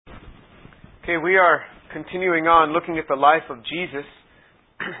Okay, we are continuing on looking at the life of Jesus,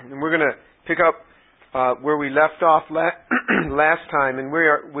 and we're going to pick up where we left off last time, and we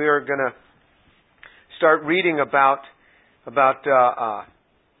are going to start reading about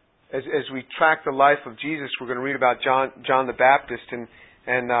as we track the life of Jesus. We're going to read about John the Baptist,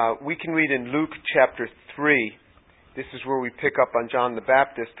 and we can read in Luke chapter 3. This is where we pick up on John the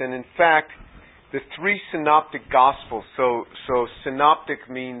Baptist, and in fact, the three synoptic gospels. So synoptic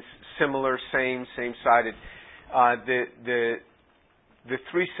means similar, same-sided. The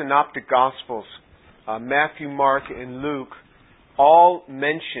three synoptic gospels, Matthew, Mark, and Luke, all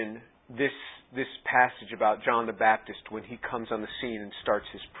mention this passage about John the Baptist when he comes on the scene and starts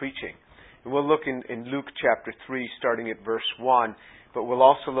his preaching. And we'll look in Luke chapter 3, starting at verse 1, but we'll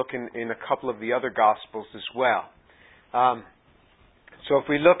also look in a couple of the other gospels as well. So if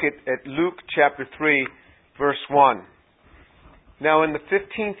we look at Luke chapter 3, verse 1. Now in the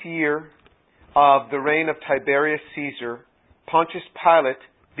 15th year of the reign of Tiberius Caesar, Pontius Pilate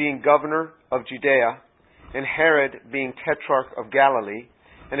being governor of Judea, and Herod being tetrarch of Galilee,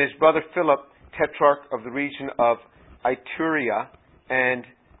 and his brother Philip tetrarch of the region of Iturea and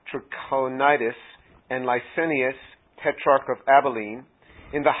Trachonitis, and Lysanias tetrarch of Abilene,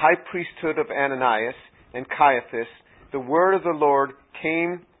 in the high priesthood of Ananias and Caiaphas, the word of the Lord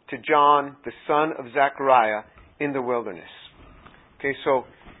came to John, the son of Zechariah, in the wilderness. Okay, so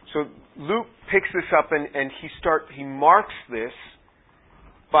Luke picks this up and he marks this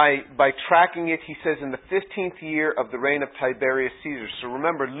by tracking it. He says in the 15th year of the reign of Tiberius Caesar. So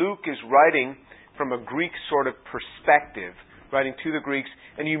remember, Luke is writing from a Greek sort of perspective, writing to the Greeks,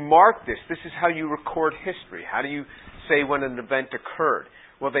 and you mark this. This is how you record history. How do you say when an event occurred?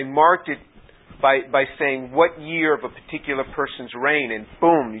 Well, they marked it by saying what year of a particular person's reign, and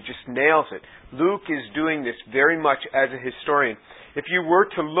boom, he just nails it. Luke is doing this very much as a historian. If you were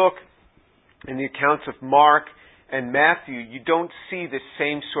to look in the accounts of Mark and Matthew, you don't see this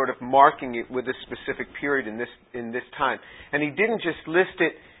same sort of marking it with a specific period in this time. And he didn't just list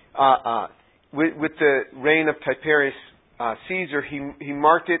it with the reign of Tiberius Caesar. He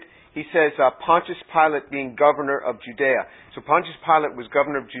marked it. He says Pontius Pilate being governor of Judea. So Pontius Pilate was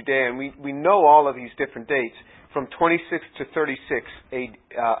governor of Judea, and we know all of these different dates from 26 to 36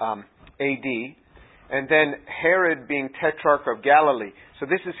 A.D. And then Herod being tetrarch of Galilee. So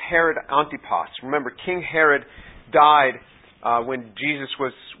this is Herod Antipas. Remember, King Herod died when Jesus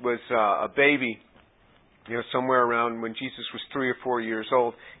was a baby. Somewhere around when Jesus was 3 or 4 years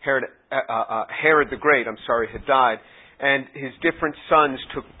old. Herod the Great, had died. And his different sons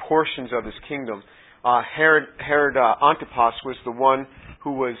took portions of his kingdom. Herod Antipas was the one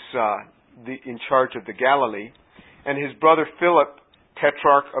who was in charge of the Galilee. And his brother Philip,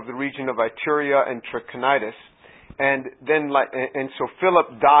 tetrarch of the region of Iturea and Trachonitis. And so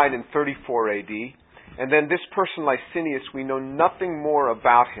Philip died in 34 A.D. And then this person, Lysanias, we know nothing more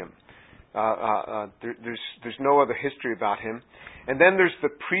about him. There's no other history about him. And then there's the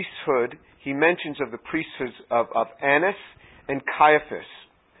priesthood. He mentions of the priesthoods of Annas and Caiaphas.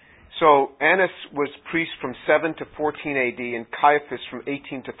 So Annas was priest from 7 to 14 A.D. and Caiaphas from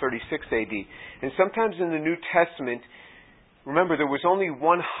 18 to 36 A.D. And sometimes in the New Testament, remember, there was only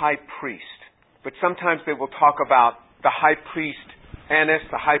one high priest. But sometimes they will talk about the high priest Annas,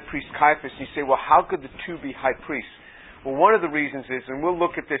 the high priest Caiaphas, and you say, well, how could the two be high priests? Well, one of the reasons is, and we'll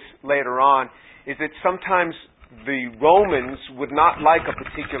look at this later on, is that sometimes the Romans would not like a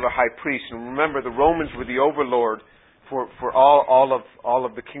particular high priest. And remember, the Romans were the overlord for all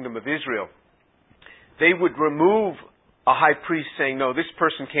of the kingdom of Israel. They would remove a high priest saying, no, this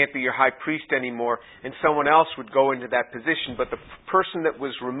person can't be your high priest anymore, and someone else would go into that position. But the person that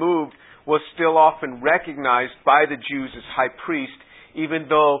was removed was still often recognized by the Jews as high priest, even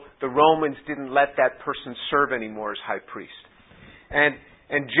though the Romans didn't let that person serve anymore as high priest.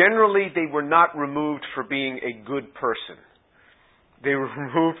 And generally, they were not removed for being a good person. They were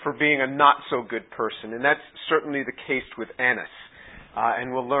removed for being a not-so-good person. And that's certainly the case with Annas.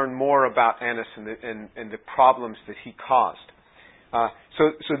 And we'll learn more about Annas and the problems that he caused.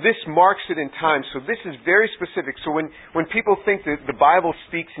 So this marks it in time. So this is very specific. So when people think that the Bible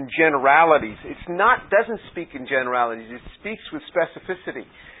speaks in generalities, doesn't speak in generalities. It speaks with specificity.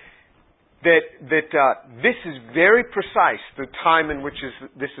 That this is very precise, the time in which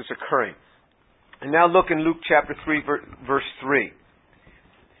this is occurring. And now look in Luke chapter 3, verse 3.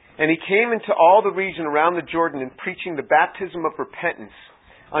 And he came into all the region around the Jordan, and preaching the baptism of repentance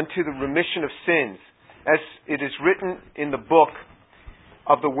unto the remission of sins, as it is written in the book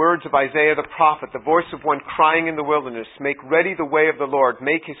of the words of Isaiah the prophet, the voice of one crying in the wilderness, make ready the way of the Lord,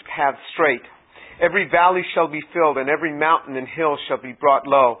 make his path straight. Every valley shall be filled, and every mountain and hill shall be brought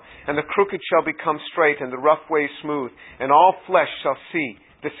low, and the crooked shall become straight, and the rough ways smooth, and all flesh shall see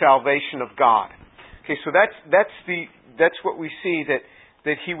the salvation of God. Okay, so that's what we see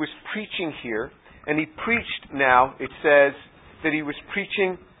that he was preaching here, and he preached now, it says, that he was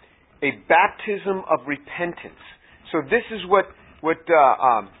preaching a baptism of repentance. So this is what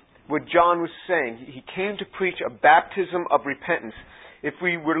John was saying. He came to preach a baptism of repentance. If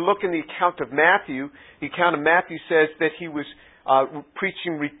we were to look in the account of Matthew, the account of Matthew says that he was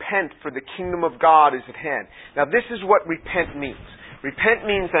preaching repent, for the kingdom of God is at hand. Now this is what repent means. Repent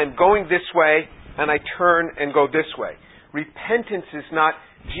means I'm going this way and I turn and go this way. Repentance is not,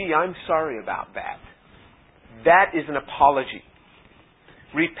 gee, I'm sorry about that. That is an apology.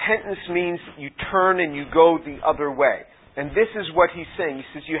 Repentance means you turn and you go the other way. And this is what he's saying. He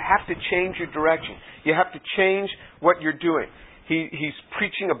says you have to change your direction. You have to change what you're doing. He's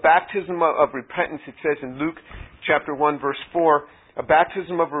preaching a baptism of repentance. It says in Luke chapter 1 verse 4, a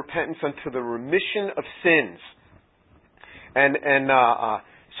baptism of repentance unto the remission of sins. And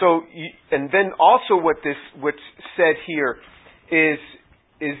then also what's said here is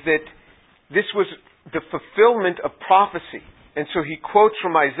that this was the fulfillment of prophecy. And so he quotes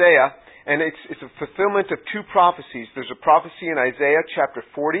from Isaiah, and it's a fulfillment of two prophecies. There's a prophecy in Isaiah chapter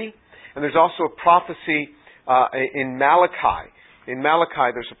 40, and there's also a prophecy in Malachi. In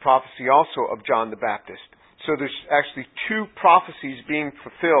Malachi, there's a prophecy also of John the Baptist. So there's actually two prophecies being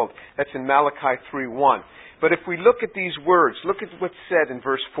fulfilled. That's in Malachi 3:1. But if we look at these words, look at what's said in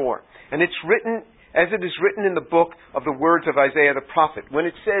verse 4. And it's written, as it is written in the book of the words of Isaiah the prophet. When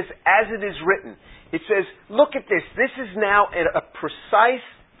it says, as it is written, it says, look at this. This is now a precise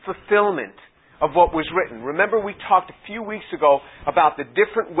fulfillment of what was written. Remember we talked a few weeks ago about the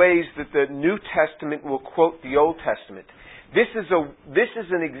different ways that the New Testament will quote the Old Testament. This is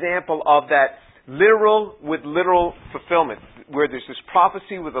an example of that literal with literal fulfillment, where there's this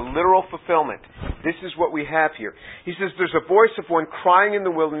prophecy with a literal fulfillment. This is what we have here. He says, there's a voice of one crying in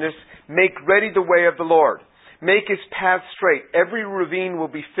the wilderness, make ready the way of the Lord. Make his path straight. Every ravine will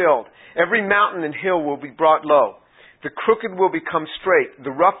be filled. Every mountain and hill will be brought low. The crooked will become straight, the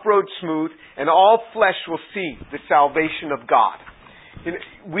rough road smooth, and all flesh will see the salvation of God.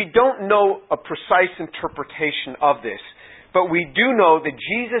 We don't know a precise interpretation of this, but we do know that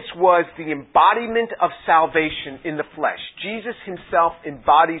Jesus was the embodiment of salvation in the flesh. Jesus himself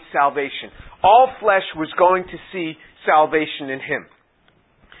embodied salvation. All flesh was going to see salvation in him.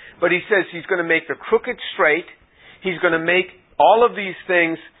 But he says he's going to make the crooked straight. He's going to make all of these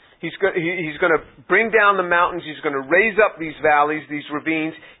things. He's going to bring down the mountains. He's going to raise up these valleys, these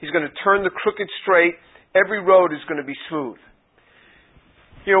ravines. He's going to turn the crooked straight. Every road is going to be smooth.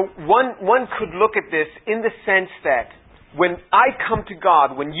 You know, one could look at this in the sense that when I come to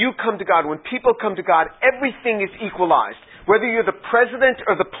God, when you come to God, when people come to God, everything is equalized. Whether you're the president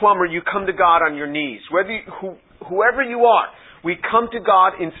or the plumber, you come to God on your knees. Whoever you are, we come to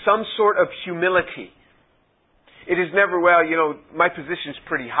God in some sort of humility. It is never, well, you know, my position's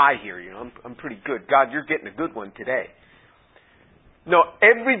pretty high here. You know, I'm pretty good. God, you're getting a good one today. No,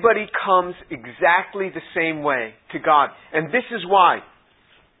 everybody comes exactly the same way to God. And this is why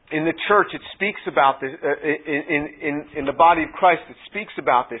in the church it speaks about this, in the body of Christ it speaks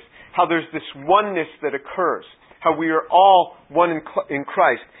about this, how there's this oneness that occurs, how we are all one in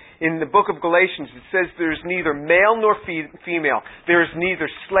Christ. In the book of Galatians it says there is neither male nor female, there is neither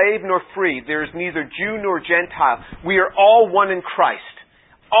slave nor free, there is neither Jew nor Gentile. We are all one in Christ.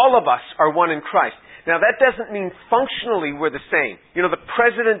 All of us are one in Christ. Now that doesn't mean functionally we're the same. You know, the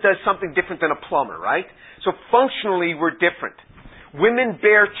president does something different than a plumber, right? So functionally we're different. Women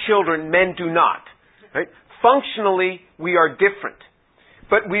bear children, men do not. Right? Functionally, we are different.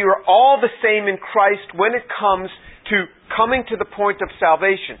 But we are all the same in Christ when it comes to coming to the point of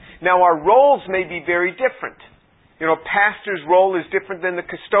salvation. Now, our roles may be very different. You know, a pastor's role is different than the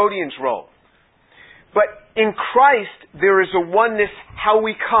custodian's role. But in Christ, there is a oneness how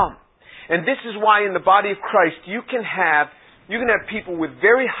we come. And this is why in the body of Christ, you can have people with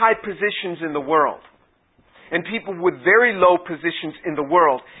very high positions in the world and people with very low positions in the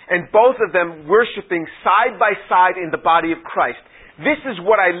world, and both of them worshiping side by side in the body of Christ. This is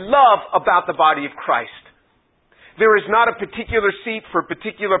what I love about the body of Christ. There is not a particular seat for a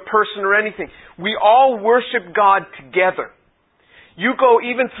particular person or anything. We all worship God together. You go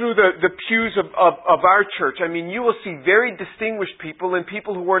even through the pews of our church. I mean, you will see very distinguished people and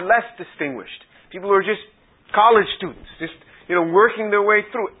people who are less distinguished. People who are just college students, just, you know, working their way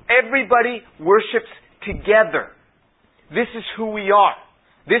through. Everybody worships together. This is who we are.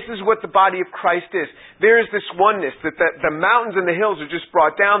 This is what the body of Christ is. There is this oneness, that the mountains and the hills are just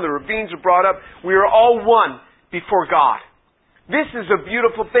brought down, the ravines are brought up. We are all one before God. This is a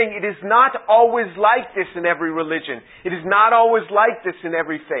beautiful thing. It is not always like this in every religion. It is not always like this in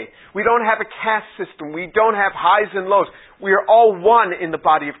every faith. We don't have a caste system. We don't have highs and lows. We are all one in the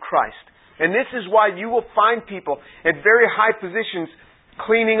body of Christ. And this is why you will find people at very high positions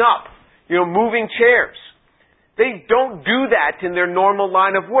cleaning up, moving chairs. They don't do that in their normal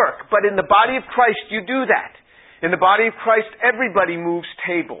line of work. But in the body of Christ, you do that. In the body of Christ, everybody moves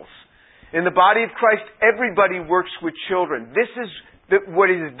tables. In the body of Christ, everybody works with children. This is what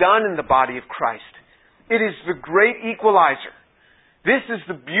is done in the body of Christ. It is the great equalizer. This is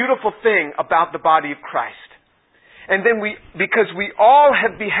the beautiful thing about the body of Christ. And then because we all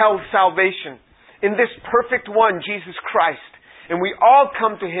have beheld salvation in this perfect one, Jesus Christ, and we all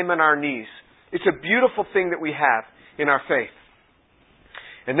come to Him on our knees. It's a beautiful thing that we have in our faith.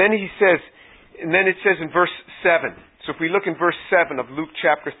 And then it says in verse 7. So if we look in verse 7 of Luke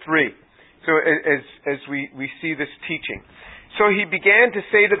chapter 3, so as we see this teaching. So he began to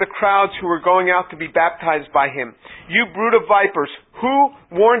say to the crowds who were going out to be baptized by him, "You brood of vipers, who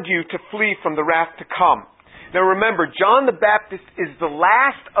warned you to flee from the wrath to come?" Now remember, John the Baptist is the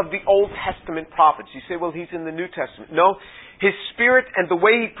last of the Old Testament prophets. You say, well, he's in the New Testament. No, his spirit and the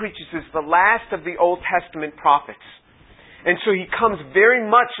way he preaches is the last of the Old Testament prophets. And so he comes very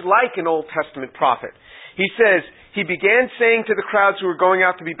much like an Old Testament prophet. He says, he began saying to the crowds who were going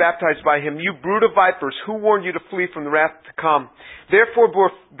out to be baptized by him, "You brood of vipers, who warned you to flee from the wrath to come?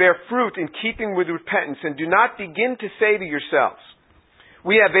 Therefore bear fruit in keeping with repentance, and do not begin to say to yourselves,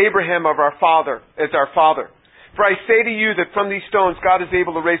 'We have Abraham as our father.' For I say to you that from these stones God is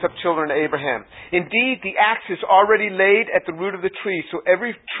able to raise up children to Abraham. Indeed, the axe is already laid at the root of the tree, so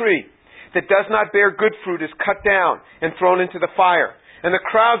every tree that does not bear good fruit is cut down and thrown into the fire." And the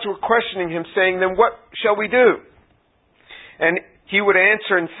crowds were questioning him, saying, "Then what shall we do?" And he would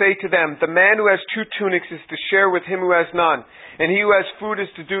answer and say to them, "The man who has 2 tunics is to share with him who has none, and he who has food is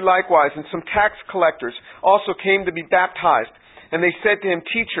to do likewise." And some tax collectors also came to be baptized. And they said to him,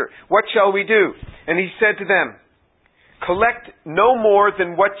 "Teacher, what shall we do?" And he said to them, "Collect no more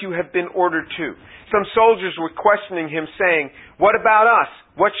than what you have been ordered to." Some soldiers were questioning him, saying, "What about us?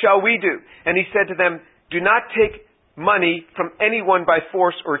 What shall we do?" And he said to them, "Do not take money from anyone by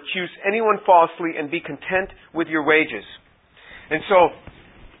force or accuse anyone falsely, and be content with your wages." And so,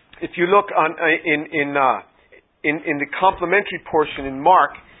 if you look in the complementary portion in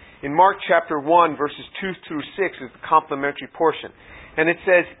Mark chapter 1, verses 2 through 6 is the complementary portion. And it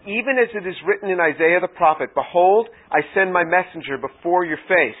says, "Even as it is written in Isaiah the prophet, behold, I send my messenger before your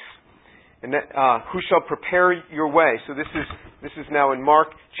face, and who shall prepare your way." So this is now in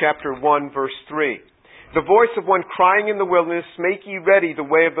Mark chapter 1, verse 3. "The voice of one crying in the wilderness, make ye ready the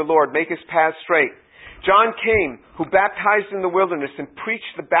way of the Lord, make his path straight. John came, who baptized in the wilderness, and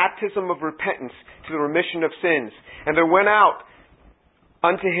preached the baptism of repentance to the remission of sins. And there went out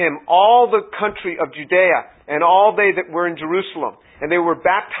unto him all the country of Judea, and all they that were in Jerusalem. And they were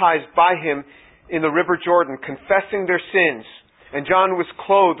baptized by him in the river Jordan, confessing their sins. And John was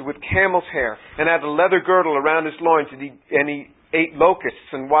clothed with camel's hair, and had a leather girdle around his loins, and he ate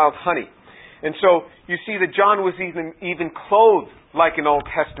locusts and wild honey." And so you see that John was even clothed like an Old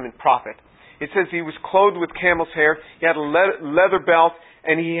Testament prophet. It says he was clothed with camel's hair. He had a leather belt,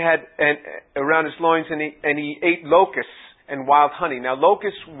 and he had around his loins, and he ate locusts and wild honey. Now,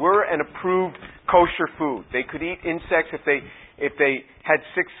 locusts were an approved kosher food. They could eat insects if they had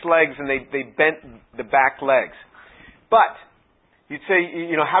 6 legs and they bent the back legs. But you'd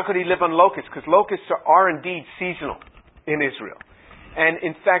say, how could he live on locusts? Because locusts are indeed seasonal in Israel. And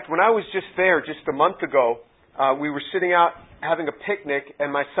in fact, when I was just there just a month ago, we were sitting out having a picnic,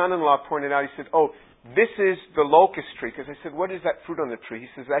 and my son-in-law pointed out, he said, "Oh, this is the locust tree." Because I said, "What is that fruit on the tree?" He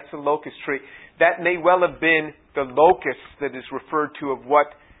says, "That's the locust tree." That may well have been the locust that is referred to of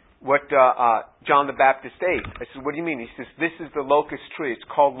what John the Baptist ate. I said, "What do you mean?" He says, "This is the locust tree. It's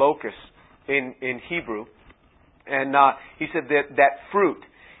called locust in Hebrew." And he said that fruit.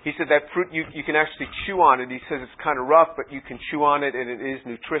 He said that fruit, you can actually chew on it. He says it's kind of rough, but you can chew on it, and it is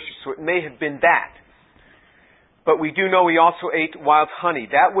nutritious. So it may have been that. But we do know he also ate wild honey.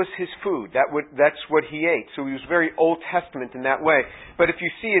 That was his food. That's what he ate. So he was very Old Testament in that way. But if you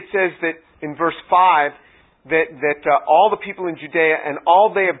see, it says that in verse 5, that all the people in Judea and all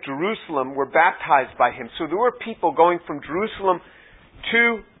they of Jerusalem were baptized by him. So there were people going from Jerusalem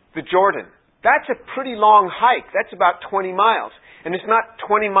to the Jordan. That's a pretty long hike. That's about 20 miles. And it's not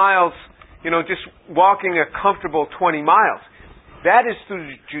 20 miles, just walking a comfortable 20 miles. That is through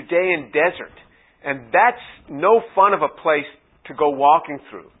the Judean desert. And that's no fun of a place to go walking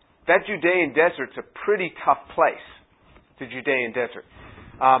through. That Judean desert's a pretty tough place, the Judean desert.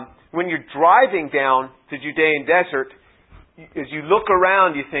 When you're driving down the Judean desert, as you look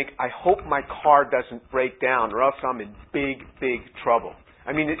around, you think, I hope my car doesn't break down or else I'm in big, big trouble.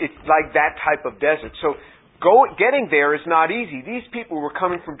 I mean, it's like that type of desert. So getting there is not easy. These people were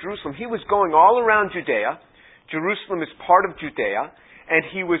coming from Jerusalem. He was going all around Judea. Jerusalem is part of Judea. And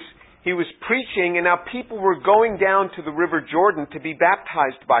he was preaching, and now people were going down to the River Jordan to be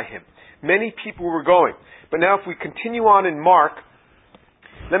baptized by him. Many people were going. But now if we continue on in Mark,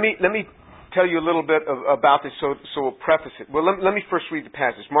 let me tell you a little bit about this, so we'll preface it. Well, let me first read the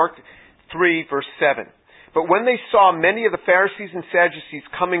passage. Mark 3, verse 7. But when they saw many of the Pharisees and Sadducees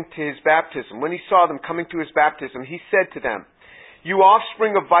coming to his baptism, when he saw them coming to his baptism, he said to them, You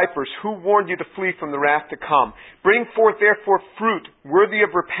offspring of vipers, who warned you to flee from the wrath to come? Bring forth therefore fruit worthy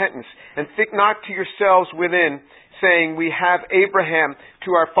of repentance, and think not to yourselves within, saying, We have Abraham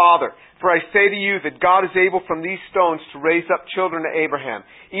to our father. For I say to you that God is able from these stones to raise up children to Abraham.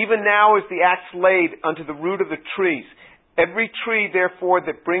 Even now is the axe laid unto the root of the trees. Every tree, therefore,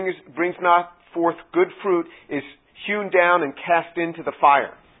 that brings not forth good fruit is hewn down and cast into the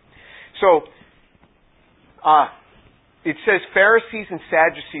fire. So, it says Pharisees and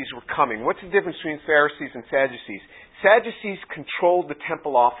Sadducees were coming. What's the difference between Pharisees and Sadducees? Sadducees controlled the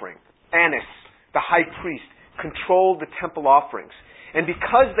temple offering. Annas, the high priest, controlled the temple offerings. And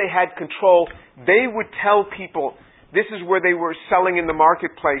because they had control, they would tell people, this is where they were selling in the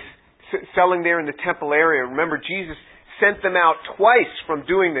marketplace, selling there in the temple area. Remember, Jesus sent them out twice from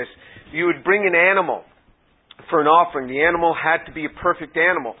doing this. You would bring an animal for an offering. The animal had to be a perfect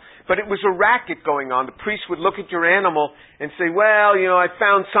animal. But it was a racket going on. The priest would look at your animal and say, well, I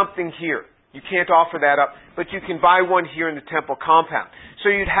found something here. You can't offer that up, but you can buy one here in the temple compound. So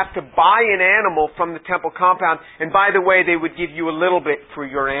you'd have to buy an animal from the temple compound, and by the way, they would give you a little bit for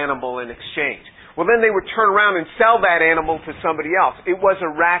your animal in exchange. Well, then they would turn around and sell that animal to somebody else. It was a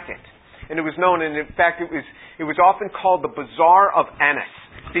racket. And it was known, and in fact, it was often called the Bazaar of Annas,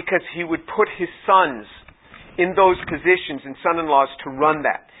 because he would put his sons in those positions and son-in-laws to run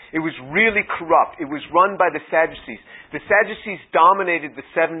that. It was really corrupt. It was run by the Sadducees. The Sadducees dominated the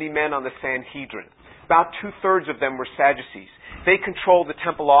 70 men on the Sanhedrin. About 2/3 of them were Sadducees. They controlled the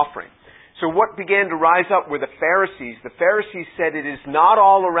temple offering. So what began to rise up were the Pharisees. The Pharisees said it is not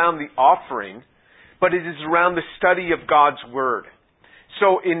all around the offering, but it is around the study of God's Word.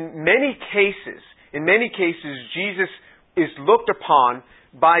 So in many cases, Jesus is looked upon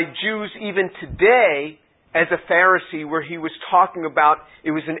by Jews even today as a Pharisee, where he was talking about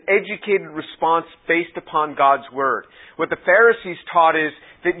it was an educated response based upon God's Word. What the Pharisees taught is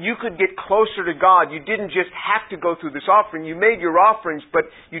that you could get closer to God. You didn't just have to go through this offering. You made your offerings, but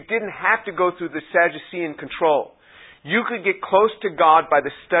you didn't have to go through the Sadducean control. You could get close to God by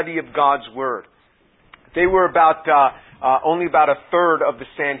the study of God's Word. They were only about 1/3 of the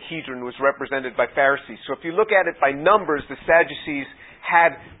Sanhedrin was represented by Pharisees. So if you look at it by numbers, the Sadducees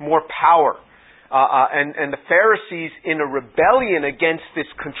had more power. And the Pharisees, in a rebellion against this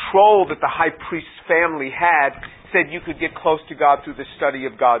control that the high priest's family had, said you could get close to God through the study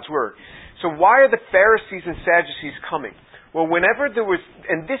of God's Word. So why are the Pharisees and Sadducees coming? Well, whenever there was,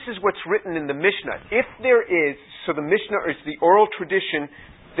 and this is what's written in the Mishnah, if there is, so the Mishnah is the oral tradition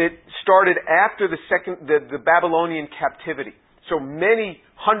that started after the Babylonian captivity. So many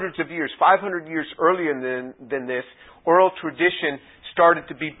hundreds of years, 500 years earlier than this, oral tradition started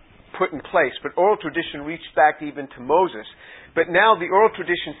to be put in place. But oral tradition reached back even to Moses. But now the oral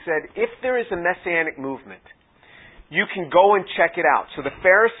tradition said, if there is a messianic movement, you can go and check it out. So the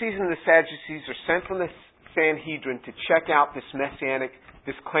Pharisees and the Sadducees are sent from the Sanhedrin to check out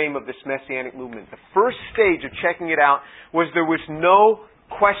this claim of this messianic movement. The first stage of checking it out was there was no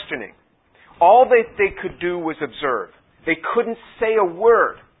questioning. All that they could do was observe. They couldn't say a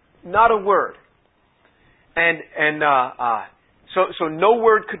word. Not a word. So no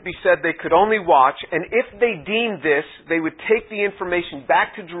word could be said. They could only watch. And if they deemed this, they would take the information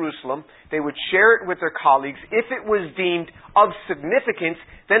back to Jerusalem. They would share it with their colleagues. If it was deemed of significance,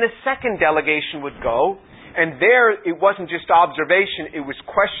 then a second delegation would go. And there, it wasn't just observation. It was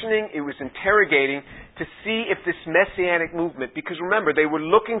questioning. It was interrogating to see if this messianic movement, because remember, they were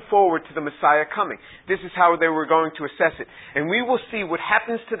looking forward to the Messiah coming. This is how they were going to assess it. And we will see what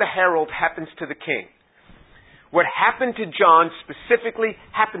happens to the herald happens to the king. What happened to John specifically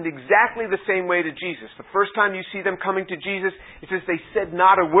happened exactly the same way to Jesus. The first time you see them coming to Jesus, it says they said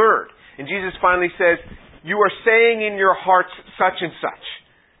not a word. And Jesus finally says, you are saying in your hearts such and such.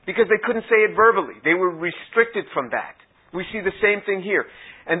 Because they couldn't say it verbally. They were restricted from that. We see the same thing here.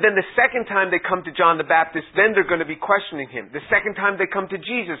 And then the second time they come to John the Baptist, then they're going to be questioning him. The second time they come to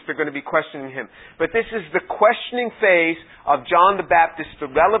Jesus, they're going to be questioning him. But this is the questioning phase of John the Baptist, the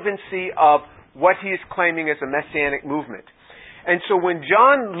relevancy of what he is claiming as a messianic movement. And so when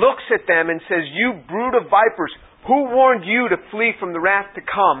John looks at them and says, "You brood of vipers, who warned you to flee from the wrath to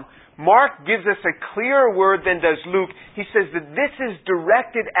come?" Mark gives us a clearer word than does Luke. He says that this is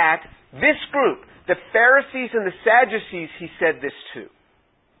directed at this group, the Pharisees and the Sadducees, he said this to.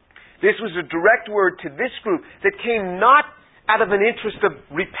 This was a direct word to this group that came not out of an interest of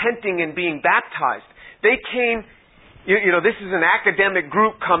repenting and being baptized. They came, this is an academic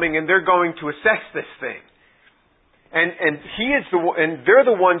group coming and they're going to assess this thing. And they're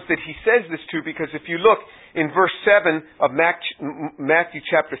the ones that he says this to, because if you look in verse 7 of Matthew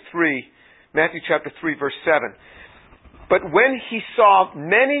chapter 3, verse 7. "But when he saw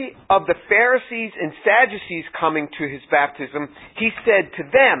many of the Pharisees and Sadducees coming to his baptism, he said to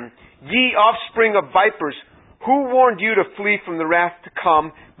them, 'Ye offspring of vipers, who warned you to flee from the wrath to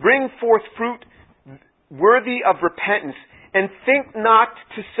come? Bring forth fruit worthy of repentance, and think not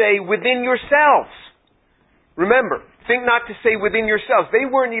to say within yourselves.'" Remember, think not to say within yourselves. They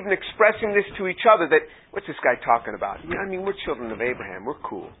weren't even expressing this to each other that, what's this guy talking about? I mean, we're children of Abraham. We're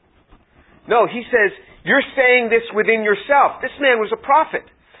cool. No, he says, you're saying this within yourself. This man was a prophet.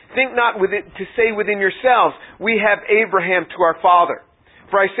 Think not to say within yourselves, we have Abraham to our father.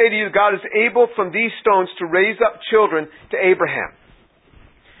 For I say to you, God is able from these stones to raise up children to Abraham.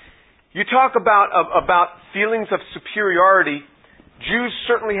 You talk about feelings of superiority. Jews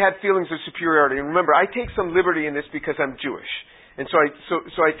certainly had feelings of superiority. And remember, I take some liberty in this because I'm Jewish. And so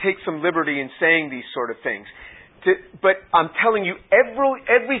I take some liberty in saying these sort of things. But I'm telling you,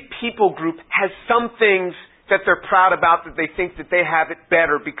 every people group has some things that they're proud about, that they think that they have it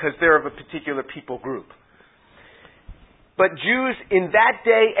better because they're of a particular people group. But Jews in that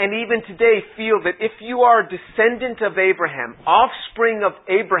day and even today feel that if you are a descendant of Abraham, offspring of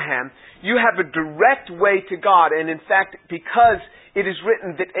Abraham, you have a direct way to God. And in fact, because it is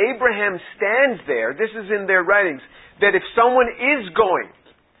written that Abraham stands there, this is in their writings, that if someone is going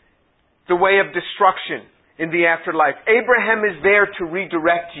the way of destruction in the afterlife, Abraham is there to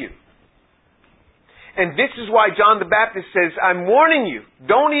redirect you. And this is why John the Baptist says, I'm warning you,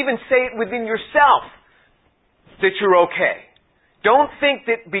 don't even say it within yourself that you're okay. Don't think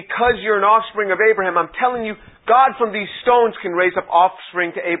that because you're an offspring of Abraham, I'm telling you, God from these stones can raise up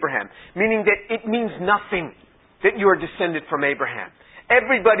offspring to Abraham. Meaning that it means nothing that you are descended from Abraham.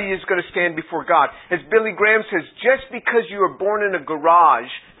 Everybody is going to stand before God. As Billy Graham says, just because you are born in a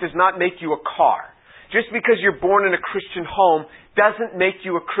garage does not make you a car. Just because you're born in a Christian home doesn't make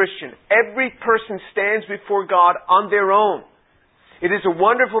you a Christian. Every person stands before God on their own. It is a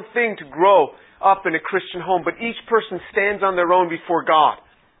wonderful thing to grow up in a Christian home, but each person stands on their own before God.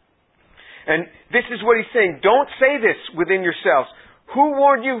 And this is what he's saying. Don't say this within yourselves. Who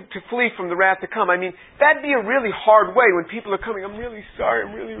warned you to flee from the wrath to come? I mean, that'd be a really hard way when people are coming, I'm really sorry,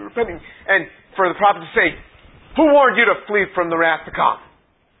 I'm really repenting. And for the prophet to say, who warned you to flee from the wrath to come?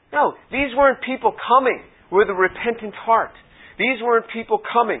 No, these weren't people coming with a repentant heart. These weren't people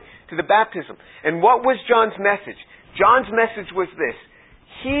coming to the baptism. And what was John's message? John's message was this.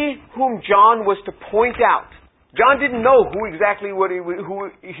 He whom John was to point out. John didn't know who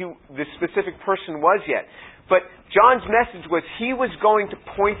the specific person was yet. But John's message was he was going to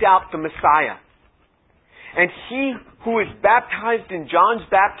point out the Messiah. And he who is baptized in John's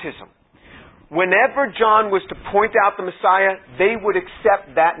baptism, whenever John was to point out the Messiah, they would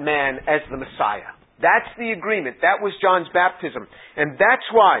accept that man as the Messiah. That's the agreement. That was John's baptism. And that's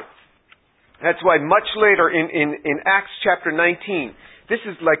why much later in Acts chapter 19, this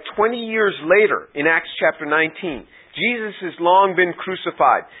is like 20 years later in Acts chapter 19, Jesus has long been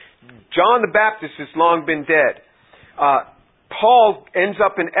crucified. John the Baptist has long been dead. Paul ends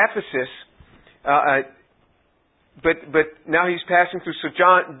up in Ephesus, but now he's passing through. So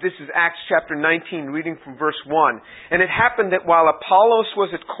this is Acts chapter 19, reading from verse 1. And it happened that while Apollos was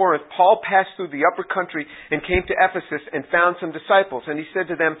at Corinth, Paul passed through the upper country and came to Ephesus and found some disciples. And he said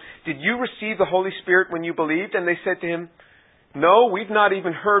to them, "Did you receive the Holy Spirit when you believed?" And they said to him, "No, we've not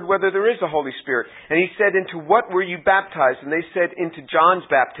even heard whether there is a Holy Spirit." And he said, "Into what were you baptized?" And they said, "Into John's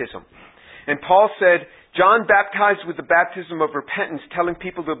baptism." And Paul said, "John baptized with the baptism of repentance, telling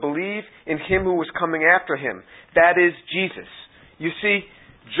people to believe in him who was coming after him. That is Jesus." You see,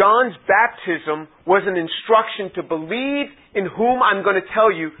 John's baptism was an instruction to believe in whom I'm going to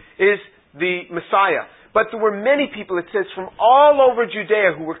tell you is the Messiah. But there were many people, it says, from all over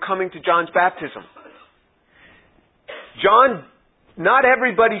Judea who were coming to John's baptism. Not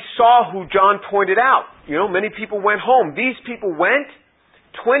everybody saw who John pointed out. Many people went home. These people went,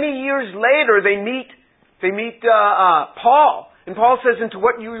 20 years later, they meet Paul. And Paul says, into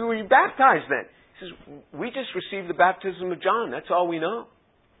what were you baptized then? He says, we just received the baptism of John. That's all we know.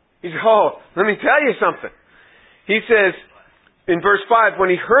 He says, let me tell you something. He says, in verse 5, when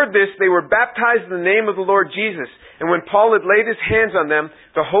he heard this, they were baptized in the name of the Lord Jesus. And when Paul had laid his hands on them,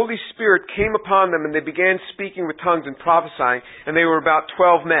 the Holy Spirit came upon them, and they began speaking with tongues and prophesying, and they were about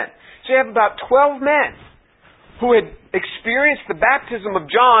 12 men. So you have about 12 men who had experienced the baptism of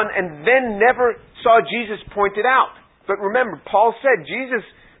John and then never saw Jesus pointed out. But remember, Paul said Jesus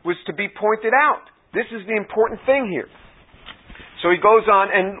was to be pointed out. This is the important thing here. So he goes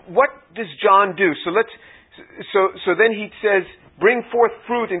on, and what does John do? So then he says, bring forth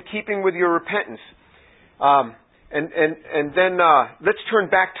fruit in keeping with your repentance. And then let's turn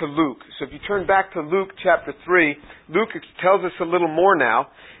back to Luke. So if you turn back to Luke chapter 3, Luke tells us a little more now.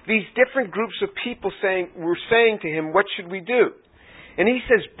 These different groups of people were saying to him, what should we do? And he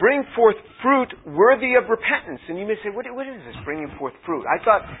says, bring forth fruit worthy of repentance. And you may say, what is this, bringing forth fruit? I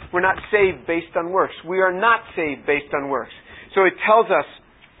thought we're not saved based on works. We are not saved based on works. So it tells us,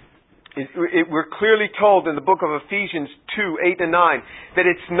 we're clearly told in the book of Ephesians 2, 8 and 9, that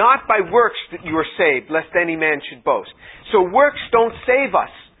it's not by works that you are saved, lest any man should boast. So works don't save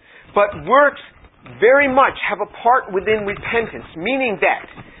us. But works very much have a part within repentance, meaning that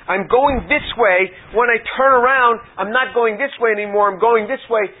I'm going this way. When I turn around, I'm not going this way anymore. I'm going this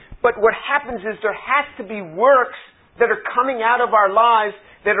way. But what happens is there has to be works that are coming out of our lives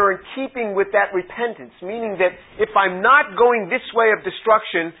that are in keeping with that repentance. Meaning that if I'm not going this way of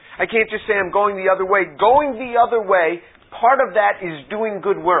destruction, I can't just say I'm going the other way. Going the other way, part of that is doing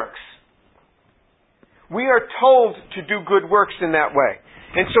good works. We are told to do good works in that way.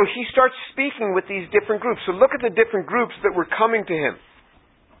 And so he starts speaking with these different groups. So look at the different groups that were coming to him.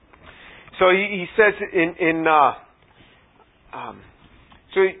 So he says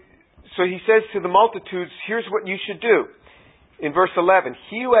so he says to the multitudes, here's what you should do. In verse 11,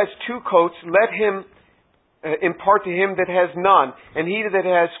 he who has 2 coats, let him impart to him that has none, and he that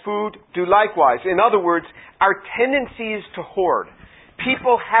has food, do likewise. In other words, our tendency is to hoard.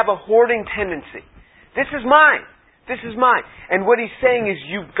 People have a hoarding tendency. This is mine. This is mine. And what he's saying is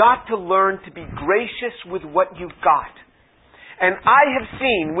you've got to learn to be gracious with what you've got. And I have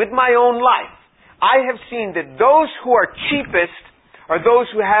seen, with my own life, I have seen that those who are cheapest are those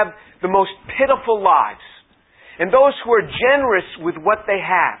who have the most pitiful lives. And those who are generous with what they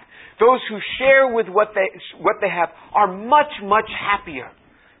have, those who share with what they have, are much, much happier.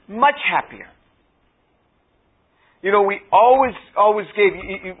 Much happier. You know, we always gave,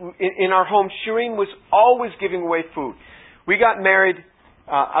 in our home, Shireen was always giving away food. We got married,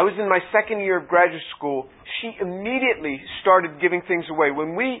 I was in my second year of graduate school. She immediately started giving things away.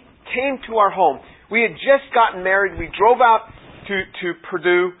 When we came to our home, we had just gotten married. We drove out to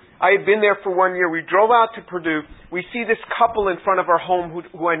Purdue. I had been there for 1 year. We drove out to Purdue. We see this couple in front of our home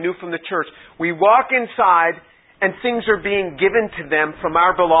who I knew from the church. We walk inside, and things are being given to them from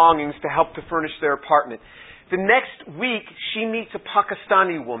our belongings to help to furnish their apartment. The next week, she meets a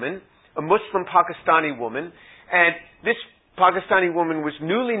Pakistani woman, a Muslim Pakistani woman, and this Pakistani woman was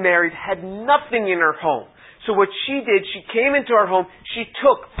newly married, had nothing in her home. So what she did, she came into our home, she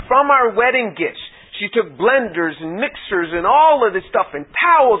took from our wedding gifts, she took blenders and mixers and all of this stuff and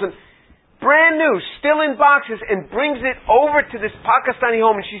towels and brand new, still in boxes, and brings it over to this Pakistani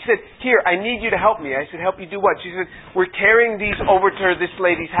home. And she said, here, I need you to help me. I said, help you do what? She said, we're carrying these over to this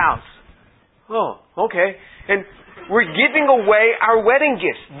lady's house. Oh, okay. And we're giving away our wedding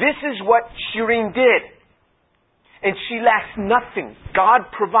gifts. This is what Shireen did. And she lacks nothing. God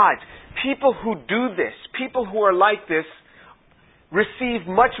provides. People who do this, people who are like this, receive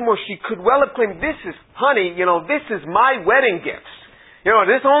much more. She could well have claimed, this is my wedding gifts.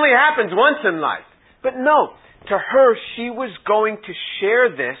 This only happens once in life. But no, to her, she was going to share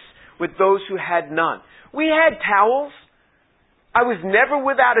this with those who had none. We had towels. I was never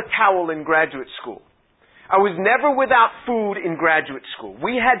without a towel in graduate school. I was never without food in graduate school.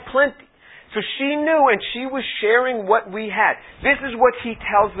 We had plenty. So she knew, and she was sharing what we had. This is what he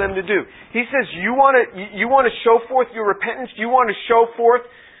tells them to do. He says, you want to show forth your repentance? You want to show forth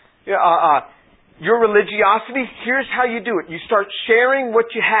your religiosity? Here's how you do it. You start sharing what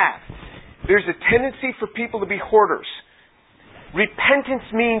you have. There's a tendency for people to be hoarders. Repentance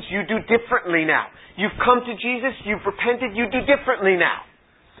means you do differently now. You've come to Jesus, you've repented, you do differently now.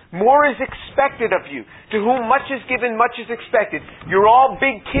 More is expected of you. To whom much is given, much is expected. You're all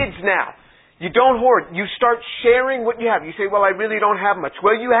big kids now. You don't hoard. You start sharing what you have. You say, well, I really don't have much.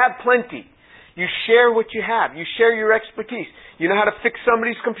 Well, you have plenty. You share what you have. You share your expertise. You know how to fix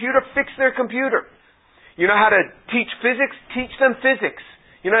somebody's computer? Fix their computer. You know how to teach physics? Teach them physics.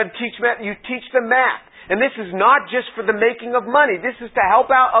 You know how to teach math? You teach them math. And this is not just for the making of money. This is to help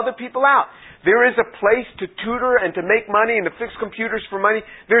out other people out. There is a place to tutor and to make money and to fix computers for money.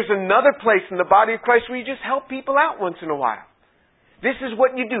 There's another place in the body of Christ where you just help people out once in a while. This is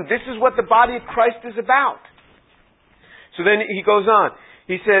what you do. This is what the body of Christ is about. So then he goes on.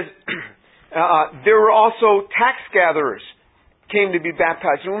 He says, there were also tax gatherers came to be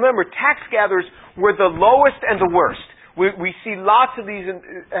baptized. And remember, tax gatherers were the lowest and the worst. We see lots of these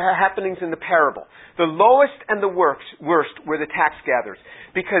happenings in the parable. The lowest and the worst were the tax gatherers.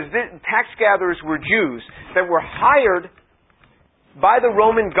 Because the tax gatherers were Jews that were hired by the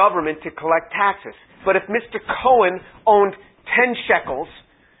Roman government to collect taxes. But if Mr. Cohen owned 10 shekels,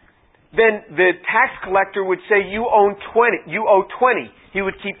 then the tax collector would say, you owe 20. He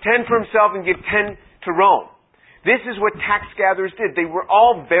would keep 10 for himself and give 10 to Rome. This is what tax gatherers did. They were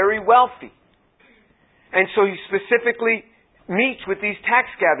all very wealthy. And so he specifically meets with these tax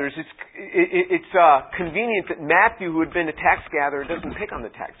gatherers. It's convenient that Matthew, who had been a tax gatherer, doesn't pick on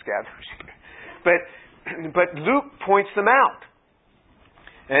the tax gatherers. But Luke points them out.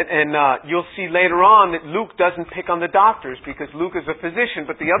 And you'll see later on that Luke doesn't pick on the doctors because Luke is a physician,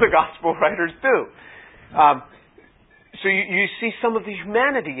 but the other gospel writers do. So you see some of the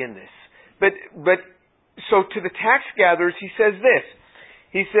humanity in this. But so to the tax gatherers, he says this.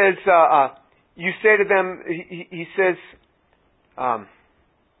 He says, you say to them, he says,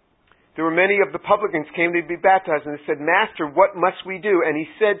 there were many of the publicans came to be baptized, and they said, Master, what must we do? And he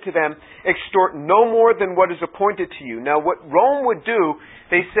said to them, extort no more than what is appointed to you. Now, what Rome would do,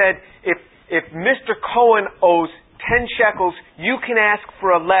 they said, if Mr. Cohen owes 10 shekels, you can ask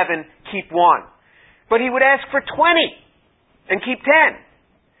for 11, keep 1. But he would ask for 20 and keep 10.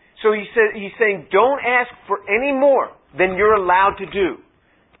 So he's saying, don't ask for any more than you're allowed to do.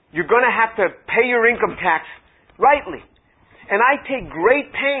 You're going to have to pay your income tax rightly. And I take great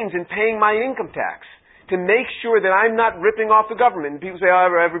pains in paying my income tax to make sure that I'm not ripping off the government. And people say,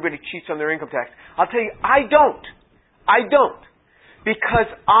 oh, everybody cheats on their income tax. I'll tell you, I don't. I don't. Because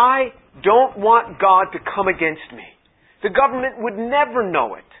I don't want God to come against me. The government would never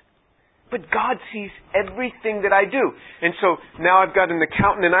know it. But God sees everything that I do. And so now I've got an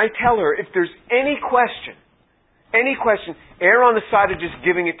accountant and I tell her, if there's any question, err on the side of just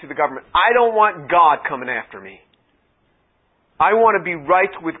giving it to the government. I don't want God coming after me. I want to be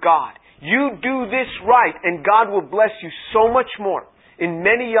right with God. You do this right and God will bless you so much more in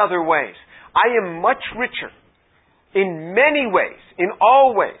many other ways. I am much richer in many ways, in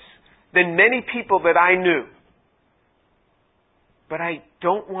all ways, than many people that I knew. But I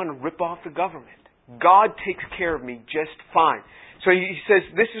don't want to rip off the government. God takes care of me just fine. So he says,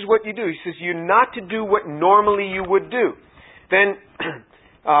 this is what you do. He says, you're not to do what normally you would do. Then,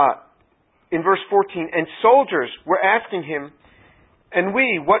 in verse 14, and soldiers were asking him, and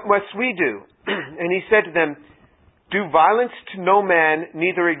we, what must we do? And he said to them, do violence to no man,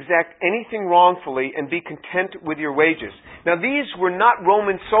 neither exact anything wrongfully, and be content with your wages. Now these were not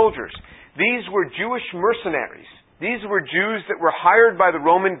Roman soldiers. These were Jewish mercenaries. These were Jews that were hired by the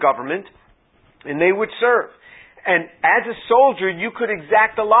Roman government, and they would serve. And as a soldier, you could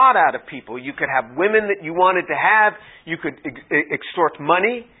exact a lot out of people. You could have women that you wanted to have. You could extort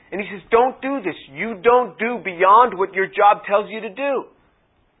money. And he says, don't do this. You don't do beyond what your job tells you to do.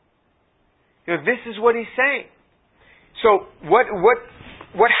 You know, this is what he's saying. So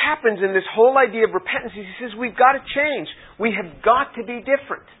what happens in this whole idea of repentance is he says we've got to change. We have got to be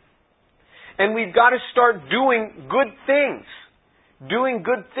different. And we've got to start doing good things. Doing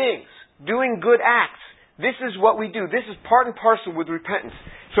good things. Doing good acts. This is what we do. This is part and parcel with repentance.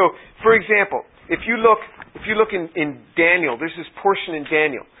 So, for example, if you look in Daniel, there's this portion in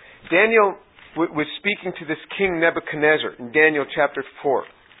Daniel. Daniel was speaking to this king Nebuchadnezzar in Daniel chapter 4.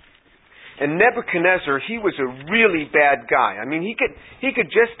 And Nebuchadnezzar, he was a really bad guy. I mean, he could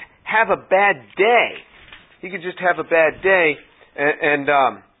just have a bad day. He could just have a bad day and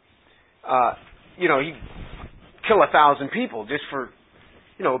he'd kill 1,000 people just for,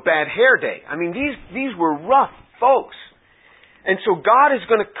 a bad hair day. I mean, these were rough folks. And so God is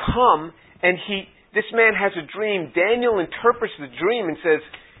going to come and this man has a dream. Daniel interprets the dream and says,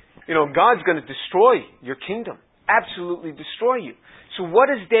 God's going to destroy your kingdom. Absolutely destroy you. So what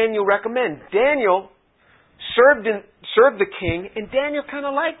does Daniel recommend? Daniel served the king, and Daniel kind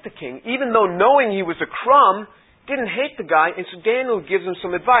of liked the king. Even though knowing he was a crumb, didn't hate the guy, and so Daniel gives him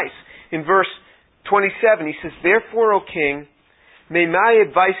some advice. In verse 27, he says, therefore, O king, may my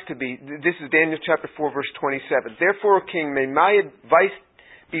advice to be, this is Daniel chapter 4, verse 27. Therefore, O king, may my advice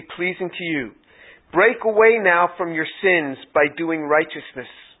be pleasing to you. Break away now from your sins by doing righteousness,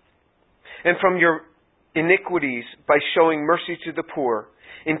 and from your iniquities by showing mercy to the poor,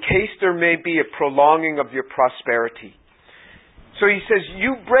 in case there may be a prolonging of your prosperity. So he says,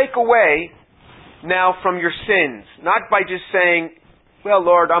 you break away now from your sins, not by just saying, well,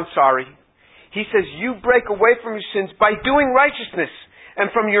 Lord, I'm sorry. He says, you break away from your sins by doing righteousness, and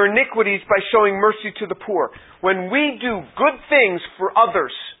from your iniquities by showing mercy to the poor. When we do good things for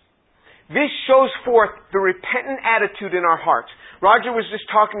others, this shows forth the repentant attitude in our hearts. Roger was just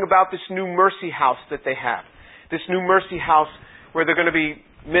talking about this new mercy house that they have. This new mercy house where they're going to be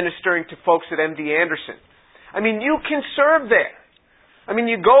ministering to folks at MD Anderson. I mean, you can serve there. I mean,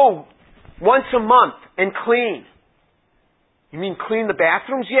 you go once a month and clean. You mean clean the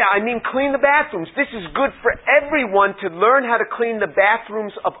bathrooms? Yeah, I mean clean the bathrooms. This is good for everyone to learn how to clean the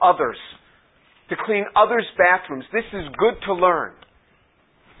bathrooms of others. To clean others' bathrooms. This is good to learn.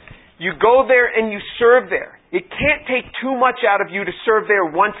 You go there and you serve there. It can't take too much out of you to serve there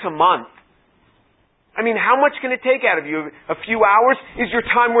once a month. I mean, how much can it take out of you? A few hours? Is your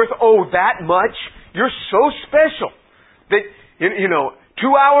time worth, that much? You're so special. That, 2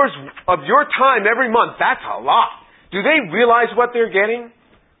 hours of your time every month, that's a lot. Do they realize what they're getting?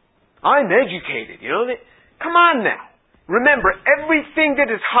 I'm educated, Come on now. Remember, everything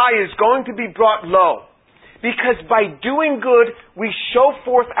that is high is going to be brought low. Because by doing good, we show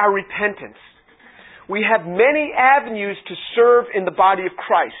forth our repentance. We have many avenues to serve in the body of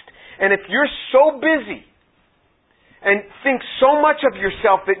Christ. And if you're so busy and think so much of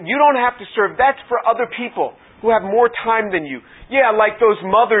yourself that you don't have to serve, that's for other people who have more time than you. Yeah, like those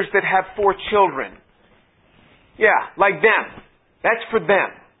mothers that have 4 children. Yeah, like them. That's for them.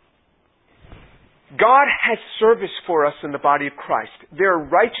 God has service for us in the body of Christ. There are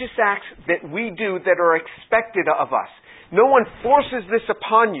righteous acts that we do that are expected of us. No one forces this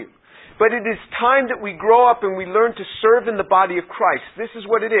upon you. But it is time that we grow up and we learn to serve in the body of Christ. This is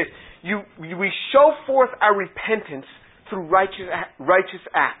what it is. We show forth our repentance through righteous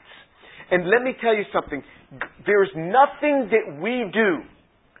acts. And let me tell you something. There's nothing that we do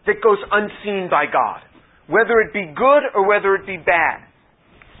that goes unseen by God. Whether it be good or whether it be bad.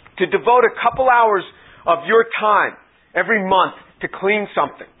 To devote a couple hours of your time every month to clean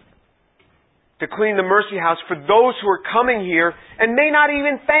something. To clean the mercy house for those who are coming here and may not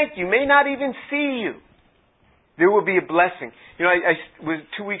even thank you, may not even see you. There will be a blessing. I was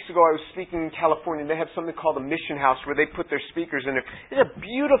 2 weeks ago, I was speaking in California, and they have something called a mission house where they put their speakers in there. It's a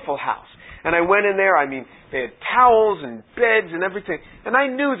beautiful house. And I went in there, they had towels and beds and everything. And I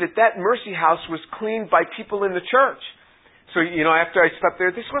knew that mercy house was cleaned by people in the church. So, after I slept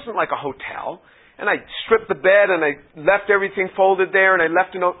there, this wasn't like a hotel. And I stripped the bed and I left everything folded there and I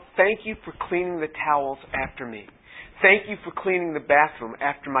left a note. Thank you for cleaning the towels after me. Thank you for cleaning the bathroom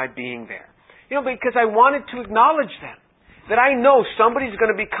after my being there. Because I wanted to acknowledge them. That I know somebody's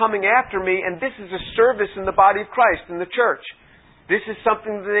going to be coming after me and this is a service in the body of Christ, in the church. This is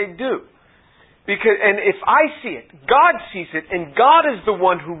something that they do. And if I see it, God sees it, and God is the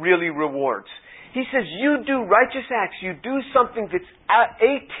one who really rewards. He says, you do righteous acts. You do something that's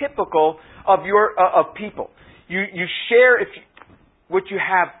atypical of people. You share what you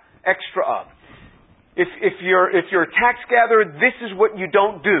have extra of. If you're a tax gatherer, this is what you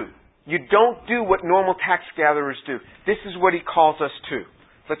don't do. You don't do what normal tax gatherers do. This is what He calls us to.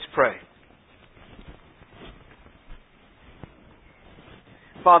 Let's pray.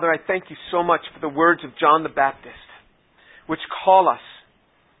 Father, I thank You so much for the words of John the Baptist, which call us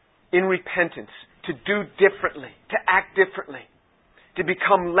in repentance to do differently, to act differently, to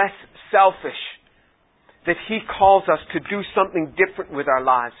become less selfish, that He calls us to do something different with our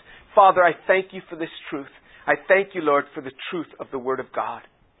lives. Father, I thank You for this truth. I thank You, Lord, for the truth of the Word of God.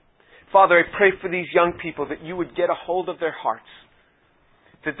 Father, I pray for these young people that You would get a hold of their hearts,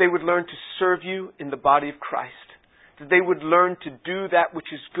 that they would learn to serve You in the body of Christ, that they would learn to do that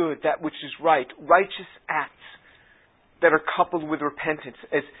which is good, that which is right, righteous acts that are coupled with repentance.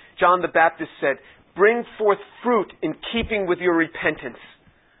 As John the Baptist said, bring forth fruit in keeping with your repentance.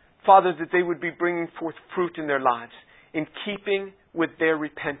 Father, that they would be bringing forth fruit in their lives in keeping with their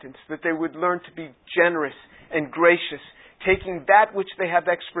repentance, that they would learn to be generous and gracious, taking that which they have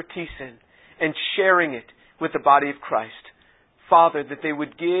expertise in and sharing it with the body of Christ. Father, that they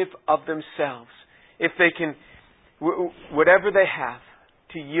would give of themselves, if they can, whatever they have,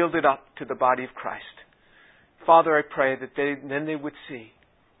 to yield it up to the body of Christ. Father, I pray that then they would see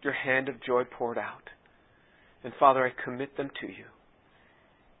Your hand of joy poured out. And Father, I commit them to You.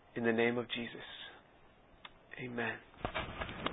 In the name of Jesus. Amen.